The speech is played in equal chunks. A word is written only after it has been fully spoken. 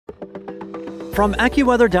From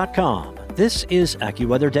AccuWeather.com, this is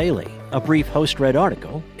AccuWeather Daily, a brief host-read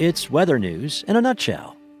article. It's weather news in a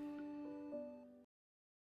nutshell.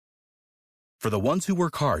 For the ones who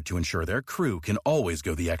work hard to ensure their crew can always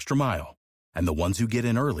go the extra mile, and the ones who get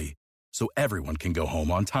in early so everyone can go home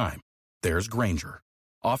on time, there's Grainger,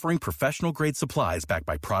 offering professional-grade supplies backed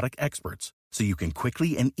by product experts so you can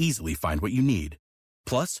quickly and easily find what you need.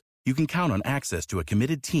 Plus, you can count on access to a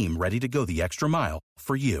committed team ready to go the extra mile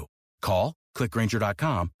for you. Call, click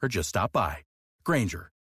Grainger.com, or just stop by.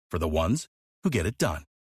 Grainger, for the ones who get it done.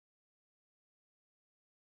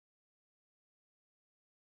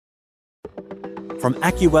 From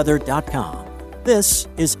AccuWeather.com, this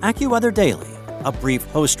is AccuWeather Daily, a brief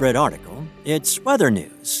host-read article. It's weather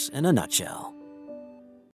news in a nutshell.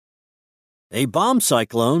 A bomb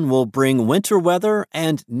cyclone will bring winter weather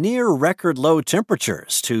and near-record low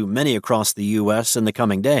temperatures to many across the U.S. in the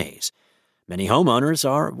coming days. Many homeowners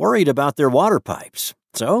are worried about their water pipes.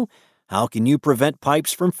 So, how can you prevent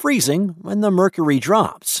pipes from freezing when the mercury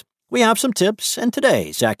drops? We have some tips in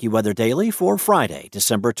today's AccuWeather Daily for Friday,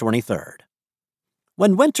 December 23rd.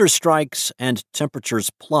 When winter strikes and temperatures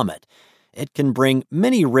plummet, it can bring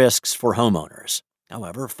many risks for homeowners.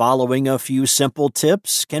 However, following a few simple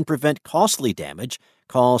tips can prevent costly damage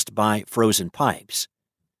caused by frozen pipes.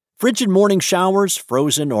 Frigid morning showers,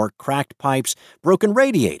 frozen or cracked pipes, broken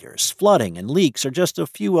radiators, flooding, and leaks are just a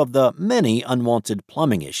few of the many unwanted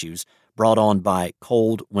plumbing issues brought on by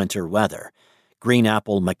cold winter weather. Green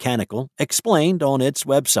Apple Mechanical explained on its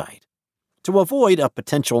website. To avoid a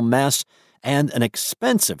potential mess and an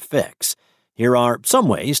expensive fix, here are some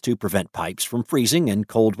ways to prevent pipes from freezing in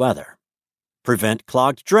cold weather. Prevent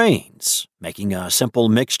clogged drains. Making a simple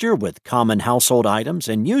mixture with common household items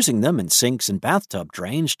and using them in sinks and bathtub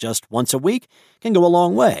drains just once a week can go a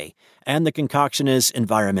long way, and the concoction is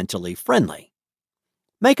environmentally friendly.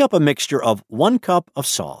 Make up a mixture of 1 cup of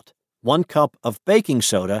salt, 1 cup of baking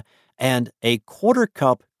soda, and a 1/4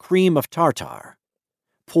 cup cream of tartar.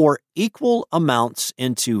 Pour equal amounts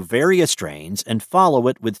into various drains and follow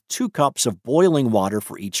it with 2 cups of boiling water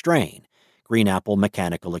for each drain, Green Apple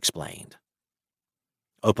Mechanical explained.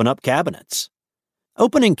 Open up cabinets.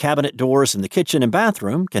 Opening cabinet doors in the kitchen and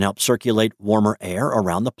bathroom can help circulate warmer air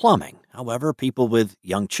around the plumbing. However, people with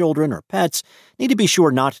young children or pets need to be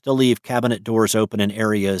sure not to leave cabinet doors open in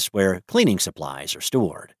areas where cleaning supplies are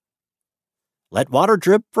stored. Let water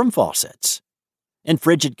drip from faucets. In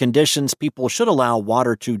frigid conditions, people should allow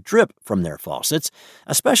water to drip from their faucets,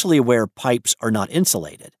 especially where pipes are not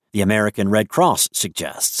insulated, the American Red Cross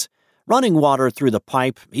suggests. Running water through the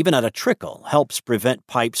pipe, even at a trickle, helps prevent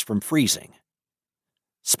pipes from freezing.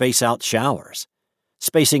 Space out showers.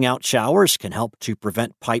 Spacing out showers can help to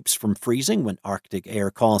prevent pipes from freezing when Arctic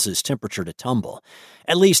air causes temperature to tumble.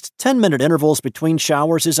 At least 10-minute intervals between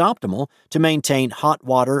showers is optimal to maintain hot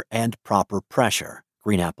water and proper pressure,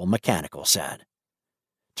 Green Apple Mechanical said.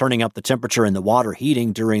 Turning up the temperature in the water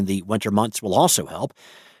heating during the winter months will also help.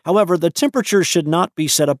 However, the temperature should not be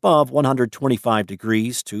set above 125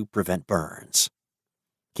 degrees to prevent burns.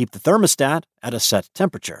 Keep the thermostat at a set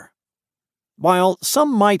temperature. While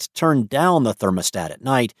some might turn down the thermostat at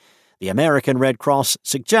night, the American Red Cross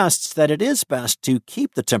suggests that it is best to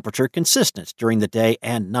keep the temperature consistent during the day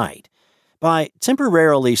and night. By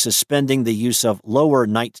temporarily suspending the use of lower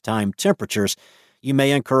nighttime temperatures, you may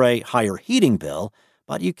incur a higher heating bill,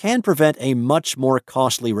 but you can prevent a much more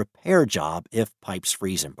costly repair job if pipes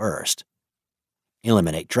freeze and burst.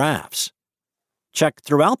 Eliminate drafts. Check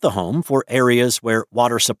throughout the home for areas where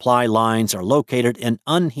water supply lines are located in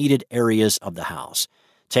unheated areas of the house.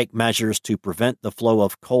 Take measures to prevent the flow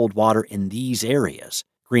of cold water in these areas,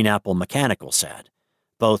 Green Apple Mechanical said.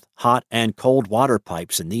 Both hot and cold water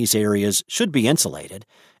pipes in these areas should be insulated.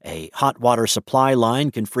 A hot water supply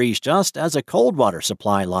line can freeze just as a cold water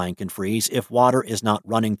supply line can freeze if water is not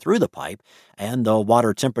running through the pipe and the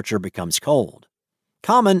water temperature becomes cold.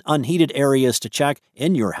 Common unheated areas to check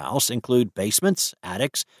in your house include basements,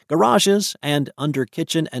 attics, garages, and under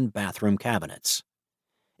kitchen and bathroom cabinets.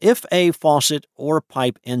 If a faucet or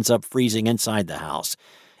pipe ends up freezing inside the house,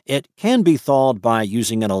 it can be thawed by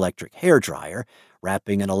using an electric hairdryer,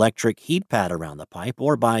 wrapping an electric heat pad around the pipe,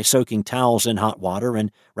 or by soaking towels in hot water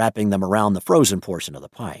and wrapping them around the frozen portion of the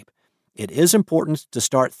pipe. It is important to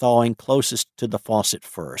start thawing closest to the faucet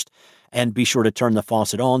first, and be sure to turn the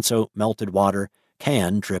faucet on so melted water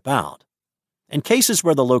can drip out. In cases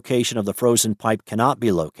where the location of the frozen pipe cannot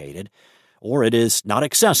be located, or it is not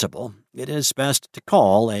accessible, it is best to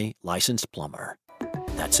call a licensed plumber.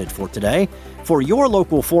 That's it for today. For your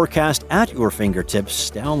local forecast at your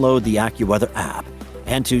fingertips, download the AccuWeather app.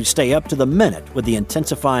 And to stay up to the minute with the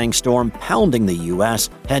intensifying storm pounding the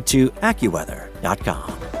U.S., head to AccuWeather.com.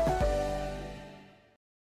 Kroger.com.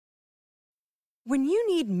 When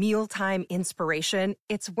you need mealtime inspiration,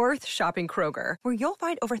 it's worth shopping Kroger, where you'll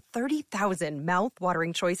find over 30,000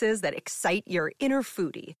 mouth-watering choices that excite your inner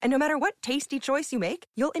foodie. And no matter what tasty choice you make,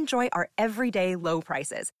 you'll enjoy our everyday low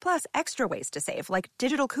prices, plus extra ways to save, like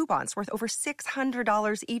digital coupons worth over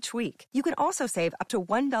 $600 each week. You can also save up to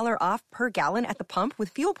 $1 off per gallon at the pump with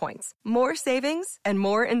fuel points. More savings and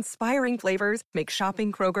more inspiring flavors make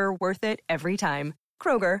shopping Kroger worth it every time.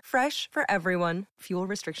 Kroger, fresh for everyone. Fuel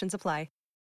restrictions apply.